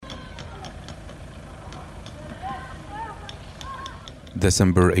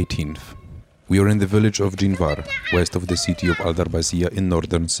December 18th. We are in the village of Jinvar, west of the city of Al-Darbazia in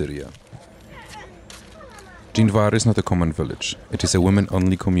northern Syria. Jinvar is not a common village. It is a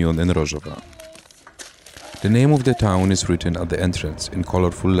women-only commune in Rojava. The name of the town is written at the entrance in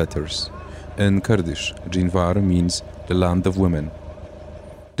colorful letters. In Kurdish, Jinvar means the land of women.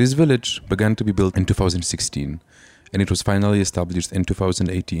 This village began to be built in 2016, and it was finally established in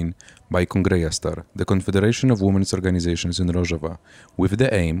 2018 by Kongrejastar, the Confederation of Women's Organizations in Rojava, with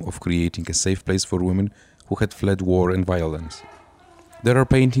the aim of creating a safe place for women who had fled war and violence. There are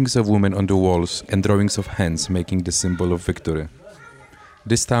paintings of women on the walls and drawings of hands making the symbol of victory.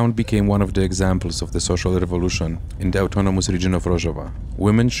 This town became one of the examples of the social revolution in the autonomous region of Rojava.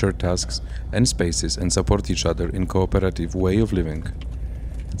 Women share tasks and spaces and support each other in cooperative way of living.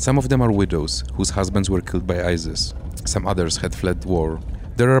 Some of them are widows whose husbands were killed by ISIS. Some others had fled war.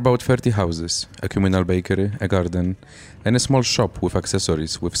 There are about 30 houses, a communal bakery, a garden, and a small shop with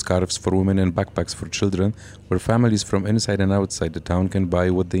accessories, with scarves for women and backpacks for children, where families from inside and outside the town can buy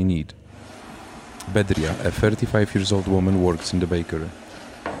what they need. Bedria, a 35-year-old woman, works in the bakery.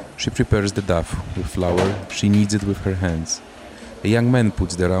 She prepares the dough with flour. She kneads it with her hands. A young man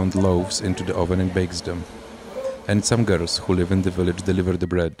puts the round loaves into the oven and bakes them. And some girls who live in the village deliver the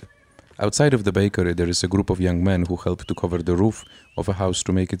bread. Outside of the bakery there is a group of young men who help to cover the roof of a house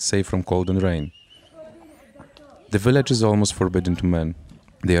to make it safe from cold and rain. The village is almost forbidden to men.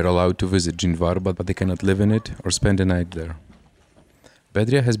 They are allowed to visit Jinvar, but they cannot live in it or spend the night there.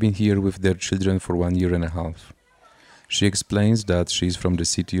 Bedria has been here with their children for 1 year and a half. She explains that she is from the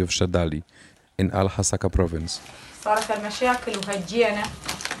city of Shadali in Al-Hasaka province.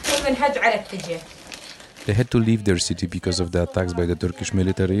 They had to leave their city because of the attacks by the Turkish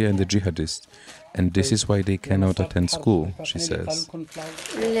military and the jihadists, and this is why they cannot attend school, she says.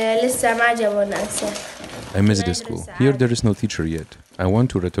 I miss the school. Here there is no teacher yet. I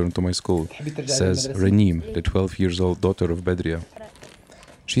want to return to my school, says Renim, the 12-year-old daughter of Bedria.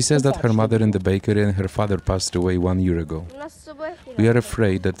 She says that her mother in the bakery and her father passed away 1 year ago. We are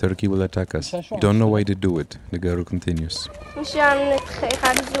afraid that Turkey will attack us. We don't know why they do it, the girl continues.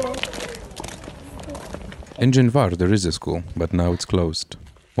 In Jinvar there is a school, but now it's closed.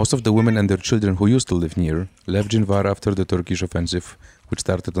 Most of the women and their children who used to live near left Jinvar after the Turkish offensive, which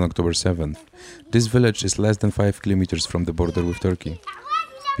started on October 7th. This village is less than 5 kilometers from the border with Turkey.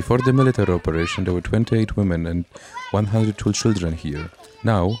 Before the military operation there were 28 women and 102 children here.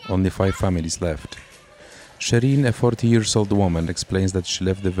 Now only 5 families left. Shireen, a 40-year-old woman, explains that she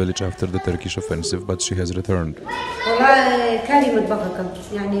left the village after the Turkish offensive, but she has returned.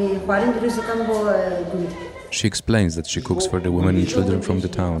 She explains that she cooks for the women and children from the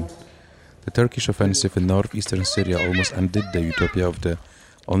town. The Turkish offensive in northeastern Syria almost undid the utopia of the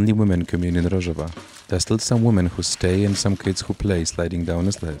only women commune in Rojava. There are still some women who stay and some kids who play sliding down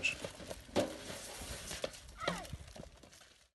a sledge.